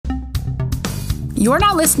you're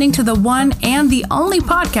now listening to the one and the only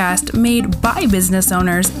podcast made by business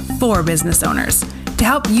owners for business owners to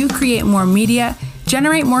help you create more media,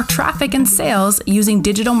 generate more traffic and sales using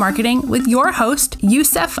digital marketing with your host,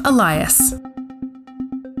 Youssef Elias.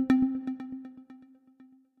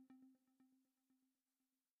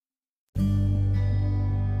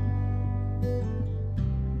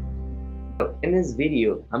 In this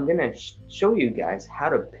video, I'm going to show you guys how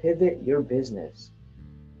to pivot your business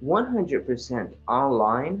 100%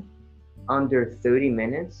 online under 30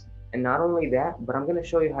 minutes. And not only that, but I'm going to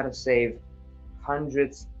show you how to save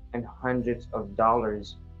hundreds and hundreds of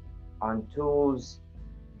dollars on tools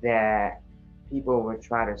that people will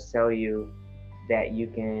try to sell you that you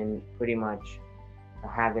can pretty much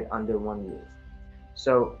have it under one roof.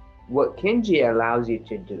 So what Kinji allows you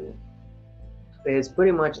to do is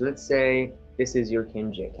pretty much, let's say this is your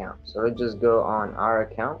Kinji account. So let's just go on our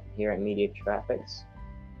account here at Media Traffics.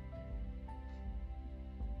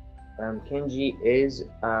 Kinji is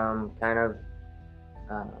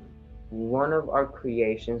one of our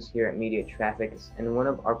creations here at Media Traffics and one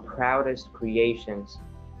of our proudest creations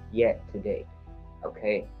yet to date.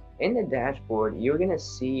 Okay, in the dashboard, you're gonna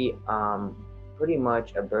see pretty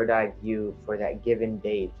much a bird's eye view for that given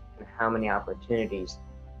date and how many opportunities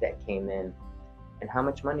that came in and how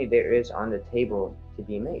much money there is on the table to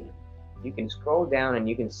be made. You can scroll down and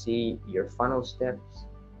you can see your funnel steps.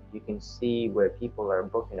 You can see where people are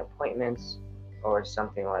booking appointments or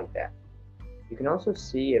something like that. You can also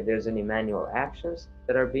see if there's any manual actions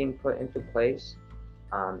that are being put into place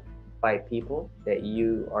by people that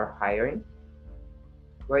you are hiring.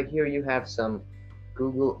 Right here you have some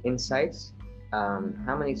Google Insights,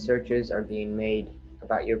 how many searches are being made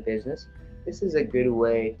about your business. This is a good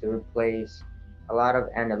way to replace a lot of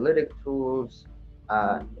analytic tools.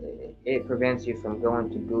 It prevents you from going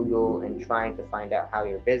to Google and trying to find out how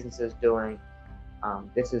your business is doing.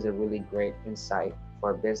 This is a really great insight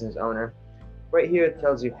for a business owner. Right here it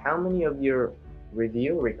tells you how many of your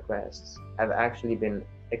review requests have actually been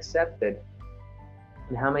accepted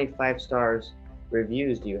and how many 5-star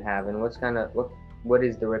reviews do you have, and what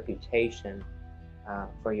is the reputation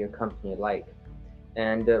for your company like.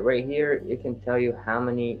 And right here it can tell you how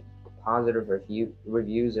many positive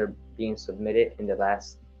reviews are being submitted in the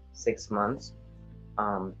last 6 months.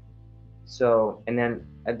 And then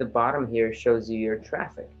at the bottom here shows you your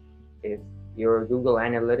traffic. If your Google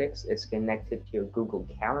Analytics is connected to your Google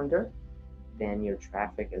Calendar, then your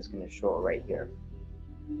traffic is going to show right here.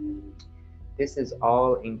 This is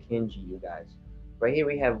all in Kinji, you guys. Right here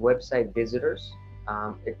we have website visitors.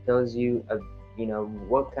 It tells you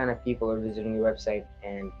what kind of people are visiting your website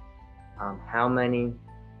and how many,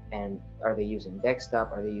 and are they using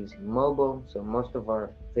desktop, are they using mobile. So most of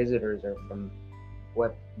our visitors are from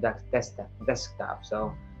desktop.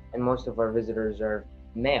 So, and most of our visitors are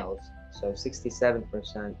males. So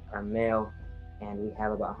 67% are male, and we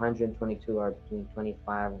have about 122 are between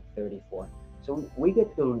 25 and 34. So we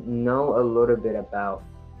get to know a little bit about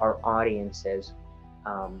our audiences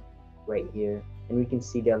right here, and we can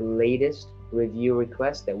see the latest review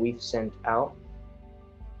requests that we've sent out.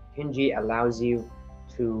 Kinji allows you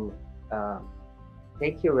to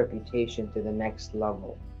take your reputation to the next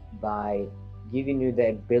level by giving you the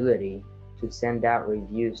ability to send out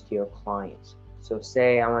reviews to your clients. So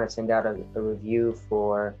say I want to send out a review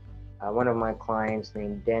for one of my clients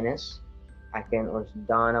named Dennis. Or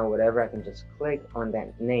Donna, whatever, I can just click on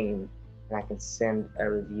that name and I can send a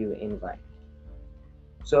review invite.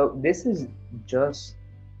 So this is just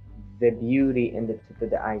the beauty and the tip of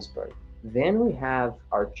the iceberg. Then we have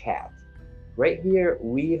our chat. Right here,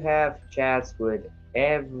 we have chats with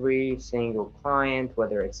every single client,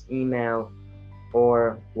 whether it's email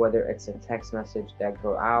or whether it's a text message that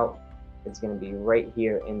go out. It's going to be right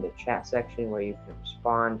here in the chat section where you can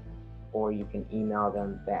respond or you can email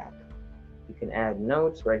them back. You can add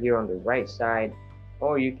notes right here on the right side,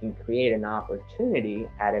 or you can create an opportunity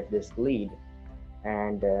out of this lead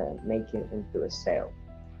and make it into a sale.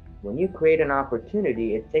 When you create an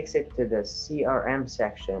opportunity, it takes it to the CRM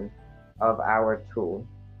section of our tool.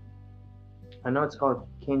 I know it's called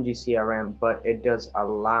Kinji CRM, but it does a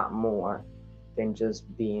lot more than just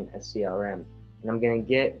being a CRM. And I'm going to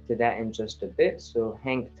get to that in just a bit, so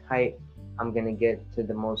hang tight. I'm going to get to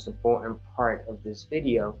the most important part of this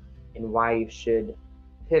video and why you should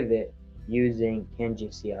pivot using Kinji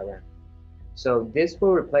CRM. So this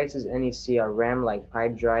will replace any CRM like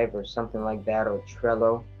Pipedrive or something like that, or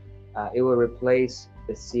Trello. It will replace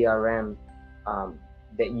the CRM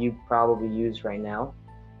that you probably use right now.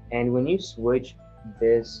 And when you switch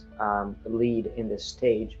this lead in the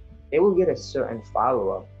stage, it will get a certain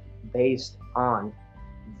follow-up based on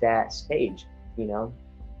that stage. you know.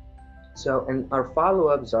 So, and our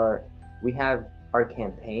follow-ups are, we have our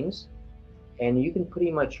campaigns, and you can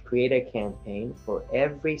pretty much create a campaign for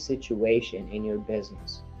every situation in your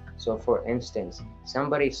business. So for instance,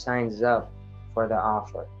 somebody signs up for the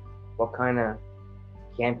offer. What kind of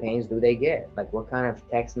campaigns do they get? Like what kind of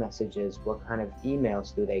text messages, what kind of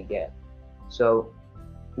emails do they get? So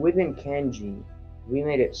within Kenji, we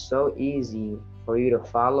made it so easy for you to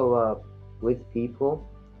follow up with people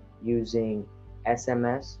using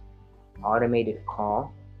SMS, automated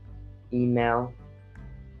call, email,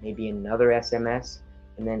 maybe another SMS,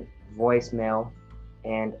 and then voicemail,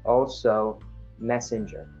 and also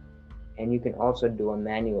messenger. And you can also do a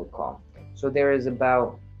manual call. So there is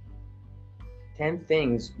about 10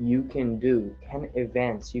 things you can do, 10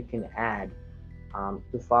 events you can add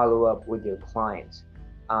to follow up with your clients.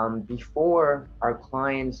 Before, our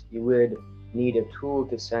clients, you would need a tool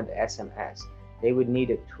to send SMS. They would need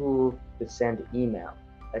a tool to send email,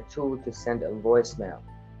 a tool to send a voicemail,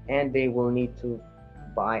 and they will need to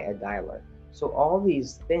buy a dialer. So all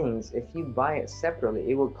these things, if you buy it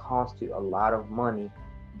separately, it will cost you a lot of money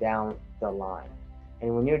down the line.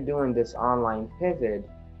 And when you're doing this online pivot,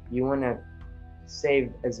 you want to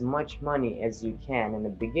save as much money as you can in the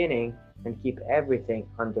beginning and keep everything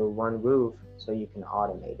under one roof so you can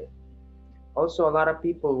automate it. Also, a lot of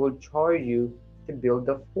people will charge you to build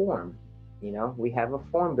a form. You know, we have a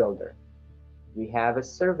form builder. We have a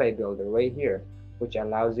survey builder right here, which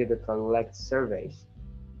allows you to collect surveys.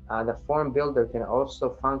 The form builder can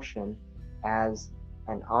also function as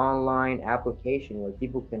an online application where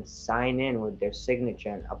people can sign in with their signature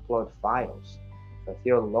and upload files. So if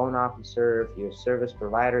you're a loan officer, if you're service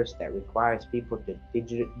providers that requires people to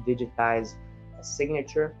digitize a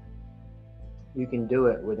signature, you can do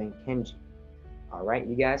it within Kenji. All right,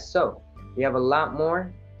 you guys, so we have a lot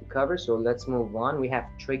more to cover, so let's move on. We have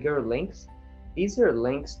trigger links. These are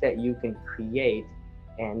links that you can create,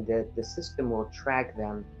 and the system will track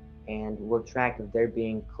them and will track if they're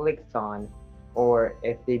being clicked on, or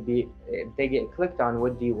if they get clicked on,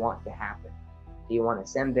 what do you want to happen? Do you want to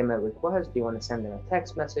send them a request? Do you want to send them a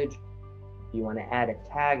text message? Do you want to add a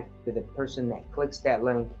tag to the person that clicks that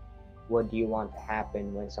link? What do you want to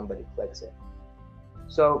happen when somebody clicks it?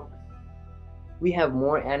 So we have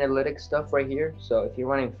more analytics stuff right here. So if you're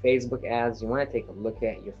running Facebook ads, you want to take a look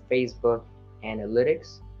at your Facebook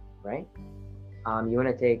analytics, right? You want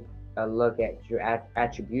to take a look at your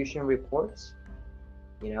attribution reports.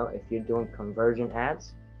 You know, if you're doing conversion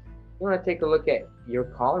ads, you want to take a look at your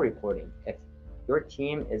call reporting. If your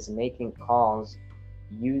team is making calls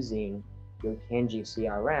using your Kenji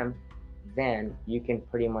CRM, then you can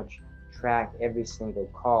pretty much track every single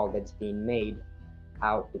call that's being made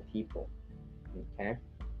out to people. Okay,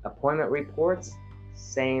 appointment reports,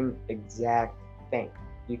 same exact thing.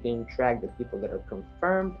 You can track the people that are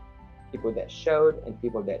confirmed, people that showed, and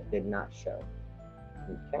people that did not show.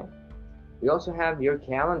 Okay, we also have your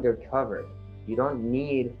calendar covered. You don't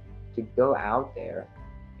need to go out there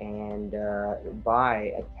and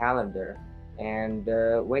buy a calendar and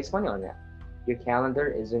waste money on that. Your calendar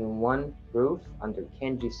is in one roof under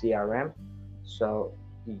Kenji CRM, so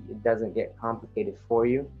it doesn't get complicated for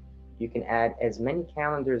you. You can add as many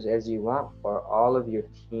calendars as you want for all of your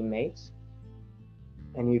teammates,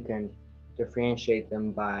 and you can differentiate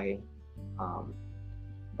them by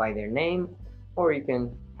their name, or you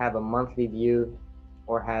can have a monthly view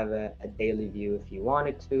or have a daily view if you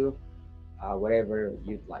wanted to, whatever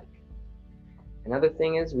you'd like. Another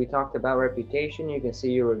thing is, we talked about reputation. You can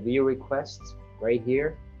see your review requests right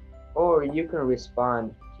here, or you can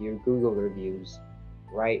respond to your Google reviews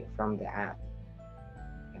right from the app.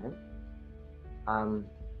 Okay.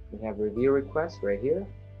 We have review requests right here.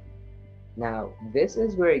 Now, this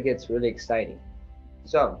is where it gets really exciting.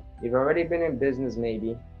 So, you've already been in business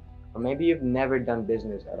maybe, or maybe you've never done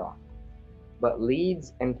business at all. But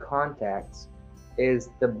leads and contacts is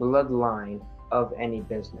the bloodline of any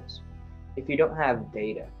business. If you don't have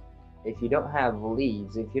data, if you don't have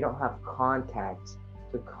leads, if you don't have contacts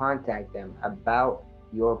to contact them about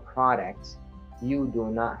your products, you do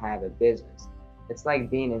not have a business. It's like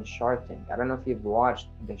being in Shark Tank. I don't know if you've watched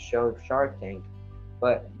the show Shark Tank,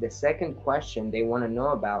 but the second question they want to know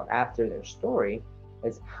about after their story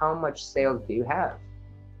is, how much sales do you have?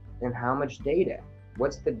 And how much data?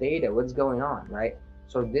 What's the data? What's going on, right?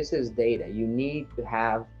 So this is data. You need to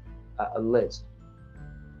have a list.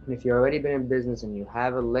 And if you've already been in business and you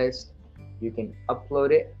have a list, you can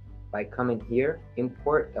upload it by coming here,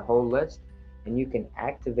 import the whole list, and you can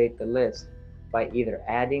activate the list by either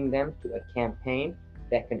adding them to a campaign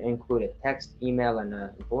that can include a text, email, and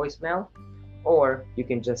a voicemail, or you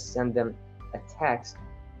can just send them a text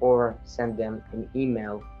or send them an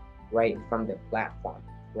email right from the platform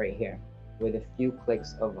right here with a few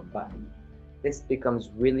clicks of a button. This becomes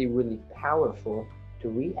really, really powerful to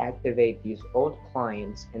reactivate these old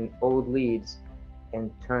clients and old leads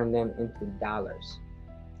and turn them into dollars.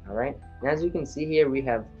 All right. And as you can see here, we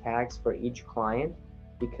have tags for each client,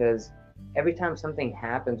 because every time something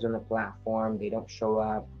happens on the platform, they don't show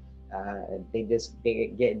up, they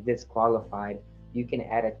get disqualified, you can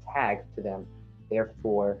add a tag to them.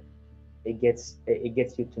 Therefore, it gets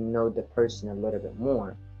you to know the person a little bit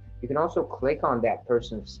more. You can also click on that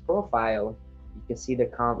person's profile. You can see the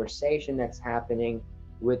conversation that's happening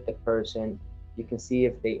with the person. You can see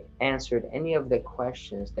if they answered any of the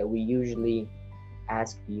questions that we usually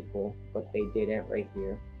ask people, but they didn't right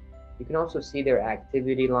here. You can also see their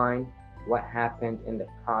activity line, what happened in the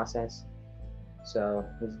process. So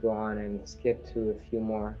let's go on and skip to a few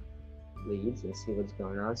more leads and see what's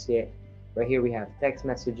going on. See it right here, we have text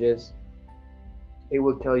messages. It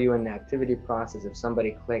will tell you in the activity process if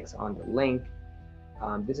somebody clicks on the link.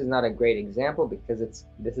 This is not a great example because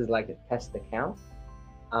this is like a test account.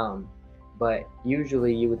 But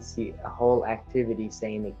usually you would see a whole activity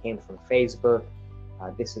saying they came from Facebook.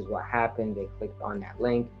 This is what happened. They clicked on that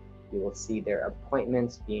link. You will see their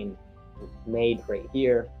appointments being made right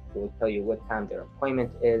here. It will tell you what time their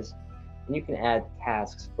appointment is. And you can add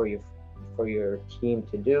tasks for your team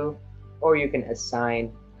to do, or you can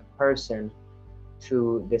assign a person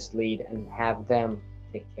to this lead and have them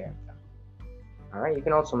take care of them. All right, you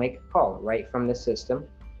can also make a call right from the system.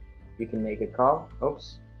 You can make a call.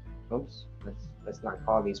 Oops, let's not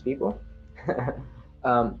call these people.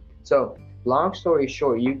 So long story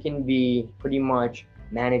short, you can be pretty much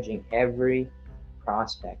managing every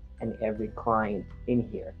prospect and every client in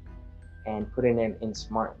here and putting them in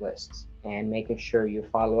smart lists and making sure you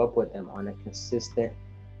follow up with them on a consistent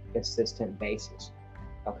basis.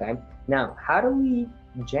 Okay, now how do we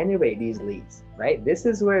generate these leads, right? This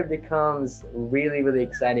is where it becomes really, really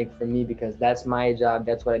exciting for me, because that's my job.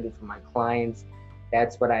 That's what I do for my clients.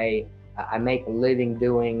 That's what I make a living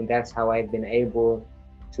doing. That's how I've been able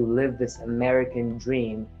to live this American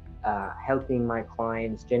dream, helping my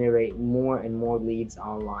clients generate more and more leads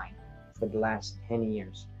online for the last 10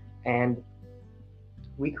 years. And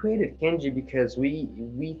we created Kenji because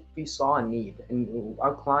we saw a need, and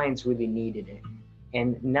our clients really needed it.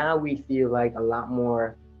 And now we feel like a lot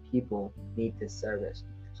more people need this service.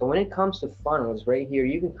 So when it comes to funnels right here,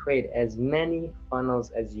 you can create as many funnels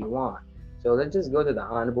as you want. So let's just go to the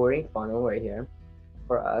onboarding funnel right here.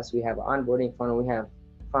 For us, we have an onboarding funnel. We have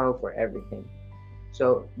funnel for everything.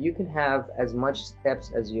 So you can have as much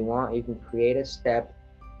steps as you want. You can create a step.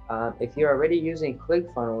 If you're already using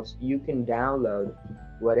ClickFunnels, you can download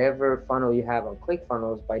whatever funnel you have on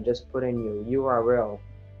ClickFunnels by just putting your URL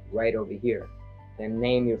right over here. Then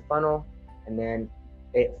name your funnel, and then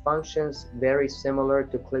it functions very similar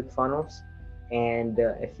to ClickFunnels. And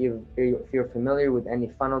if you're familiar with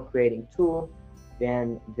any funnel creating tool,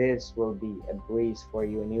 then this will be a breeze for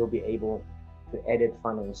you, and you'll be able to edit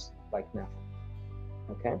funnels like nothing.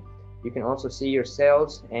 Okay, you can also see your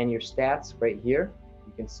sales and your stats right here.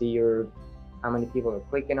 You can see how many people are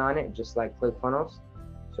clicking on it, just like ClickFunnels.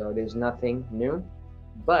 So there's nothing new,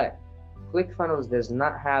 but ClickFunnels does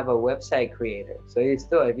not have a website creator. So you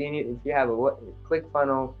still, if you have a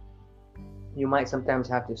ClickFunnels, you might sometimes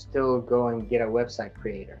have to still go and get a website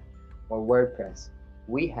creator or WordPress.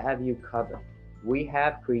 We have you covered. We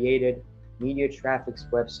have created Mediatraffic's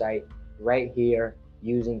website right here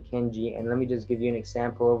using Kenji. And let me just give you an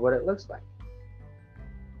example of what it looks like.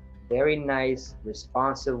 Very nice,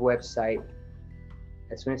 responsive website.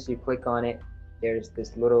 As soon as you click on it, there's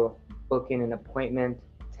this little booking an appointment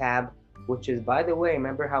tab, which is, by the way,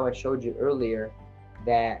 remember how I showed you earlier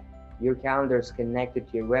that your calendar is connected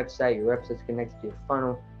to your website's connected to your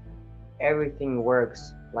funnel. Everything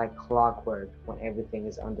works like clockwork when everything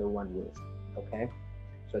is under one roof. Okay,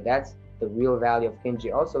 so that's the real value of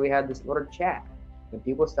Kenji. Also, we have this little chat. When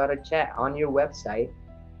people start a chat on your website,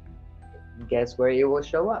 guess where it will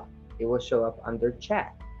show up? It will show up under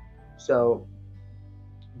chat. So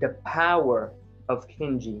the power of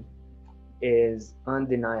Kenji is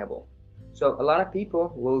undeniable. So a lot of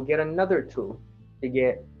people will get another tool to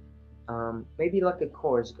get maybe like a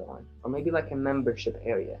course going, or maybe like a membership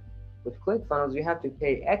area. With ClickFunnels, you have to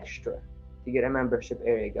pay extra to get a membership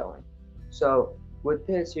area going. So with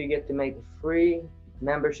this, you get to make free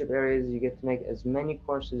membership areas. You get to make as many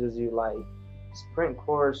courses as you like, sprint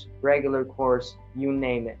course, regular course, you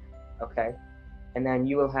name it. Okay, and then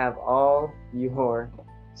you will have all your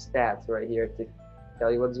stats right here to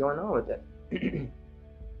tell you what's going on with it.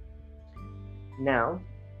 Now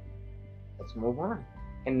let's move on.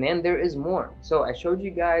 And then there is more. So I showed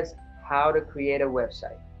you guys how to create a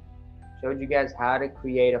website, showed you guys how to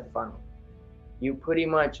create a funnel. You pretty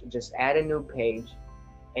much just add a new page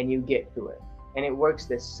and you get to it. And it works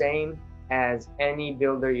the same as any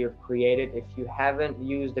builder you've created. If you haven't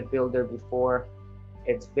used a builder before,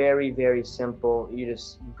 it's very, very simple. You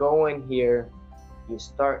just go in here, you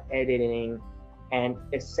start editing, and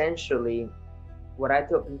essentially what I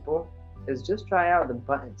tell people is just try out the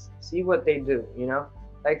buttons, see what they do, you know?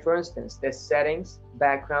 Like for instance, this settings,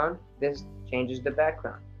 background, this changes the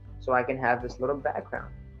background. So I can have this little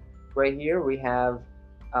background. Right here we have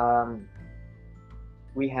a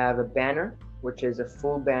banner, which is a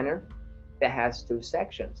full banner that has 2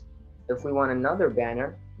 sections. If we want another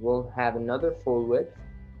banner, we'll have another full width,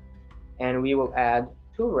 and we will add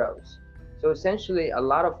 2 rows. So essentially, a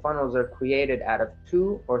lot of funnels are created out of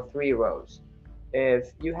 2 or 3 rows.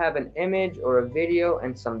 If you have an image or a video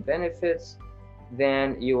and some benefits,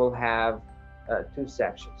 then you will have 2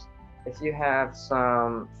 sections. If you have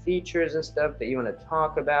some features and stuff that you want to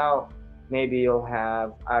talk about, maybe you'll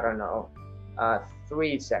have, I don't know,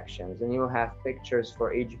 3 sections, and you'll have pictures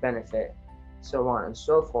for each benefit, so on and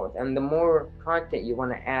so forth. And the more content you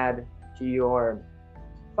want to add to your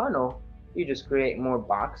funnel, you just create more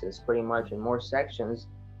boxes pretty much and more sections,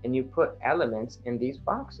 and you put elements in these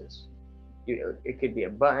boxes. It could be a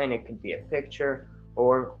button, it could be a picture,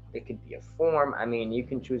 or it could be a form. I mean, you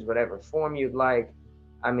can choose whatever form you'd like.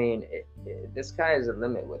 I mean, the sky is the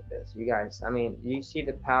limit with this, you guys. I mean, you see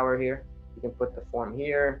the power here. You can put the form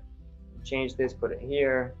here, change this, put it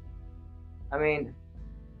here. I mean,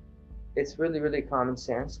 it's really, really common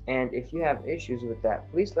sense. And if you have issues with that,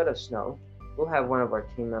 please let us know. We'll have one of our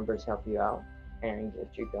team members help you out and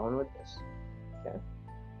get you going with this. Okay.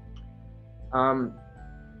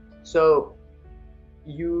 So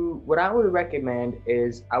what I would recommend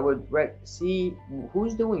is I would see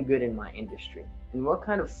who's doing good in my industry and what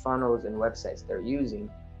kind of funnels and websites they're using,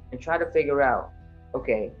 and try to figure out,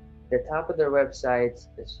 okay, the top of their websites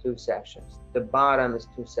is 2 sections, the bottom is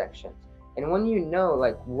 2 sections. And when you know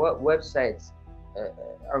like what websites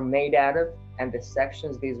are made out of and the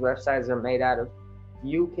sections these websites are made out of,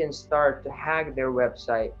 you can start to hack their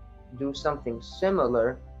website, do something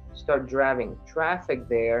similar, start driving traffic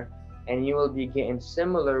there, and you will be getting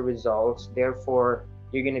similar results. Therefore,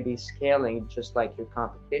 you're going to be scaling just like your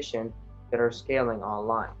competition that are scaling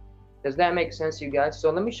online. Does that make sense, you guys? So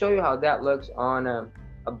let me show you how that looks on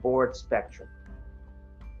a board spectrum.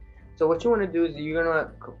 So what you want to do is you're going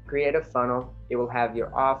to create a funnel. It will have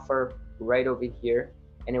your offer right over here,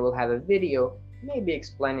 and it will have a video maybe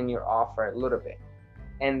explaining your offer a little bit.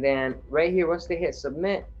 And then right here, once they hit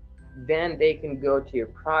submit, then they can go to your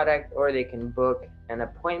product, or they can book an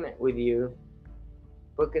appointment with you,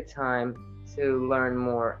 book a time to learn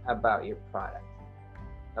more about your product.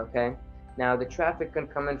 Okay, now the traffic can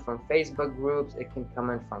come in from Facebook groups, it can come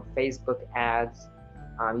in from Facebook ads.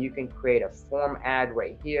 You can create a form ad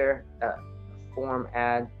right here, a form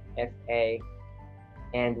ad, FA,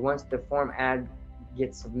 and once the form ad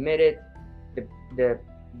gets submitted,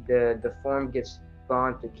 the form gets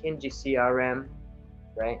gone to Kinji CRM,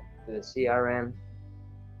 right, to the CRM.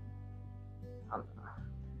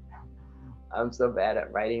 I'm so bad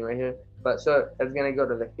at writing right here, but so it's gonna go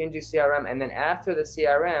to the Kinji CRM, and then after the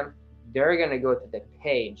CRM, they're gonna go to the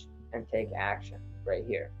page and take action right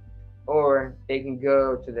here, or they can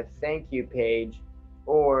go to the thank you page,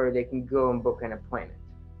 or they can go and book an appointment.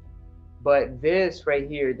 But this right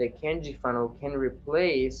here, the Kinji funnel, can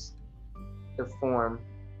replace the form,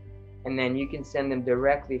 and then you can send them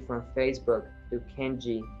directly from Facebook to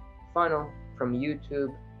Kinji funnel. From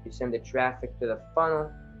YouTube, you send the traffic to the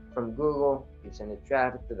funnel. From Google, you send the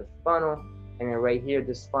traffic to the funnel, and then right here,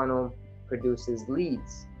 this funnel produces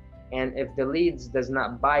leads. And if the leads does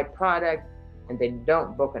not buy product and they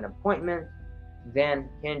don't book an appointment, then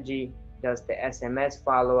Kinji does the SMS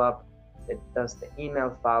follow-up, it does the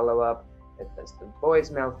email follow-up, it does the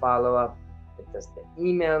voicemail follow-up, it does the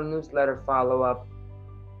email newsletter follow-up,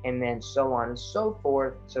 and then so on and so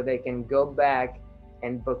forth, so they can go back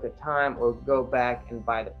and book a time or go back and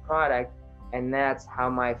buy the product. And that's how,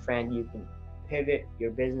 my friend, you can pivot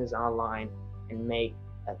your business online and make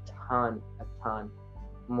a ton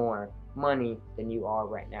more money than you are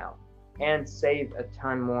right now, and save a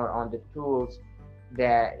ton more on the tools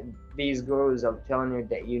that these gurus are telling you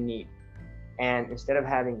that you need. And instead of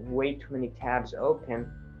having way too many tabs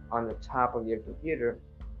open on the top of your computer,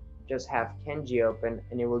 just have Kinji open,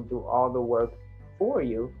 and it will do all the work for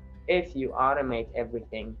you if you automate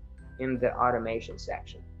everything in the automation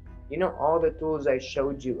section. You know, all the tools I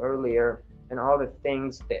showed you earlier, and all the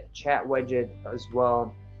things, that chat widget as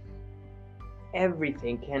well,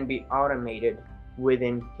 everything can be automated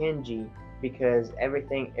within Kenji, because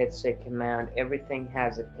everything, it's a command, everything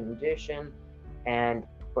has a condition, and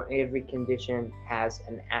for every condition has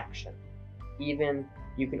an action. Even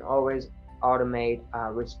you can always automate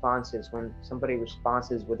responses. When somebody responds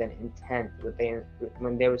with an intent,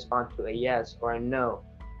 when they respond to a yes or a no,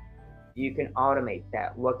 you can automate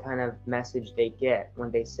that. What kind of message they get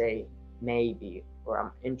when they say maybe or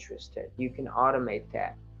I'm interested, you can automate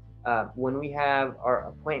that. When we have our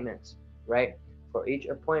appointments, right? For each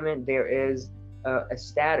appointment, there is a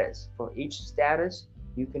status. For each status,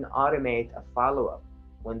 you can automate a follow-up.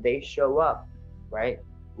 When they show up, right?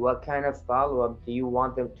 What kind of follow-up do you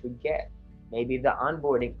want them to get? Maybe the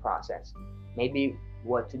onboarding process, maybe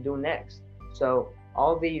what to do next. So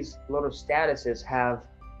all these little statuses have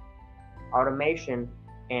automation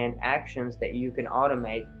and actions that you can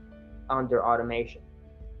automate under automation.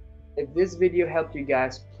 If this video helped you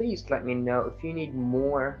guys, please let me know. If you need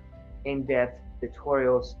more in-depth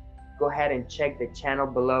tutorials, go ahead and check the channel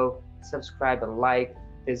below, subscribe and like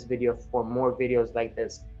this video for more videos like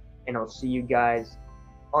this, and I'll see you guys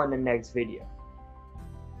on the next video.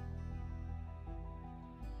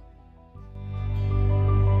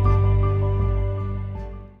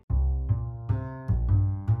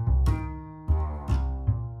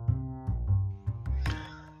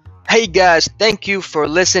 Hey guys, thank you for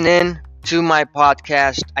listening to my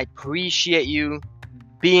podcast. I appreciate you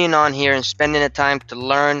being on here and spending the time to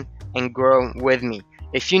learn and grow with me.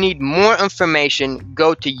 If you need more information,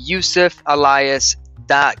 go to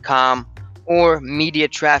yusufalias.com or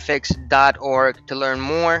mediatraffics.org to learn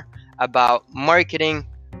more about marketing,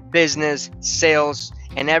 business, sales,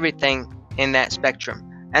 and everything in that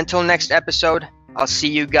spectrum. Until next episode, I'll see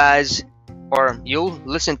you guys, or you'll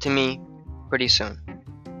listen to me pretty soon.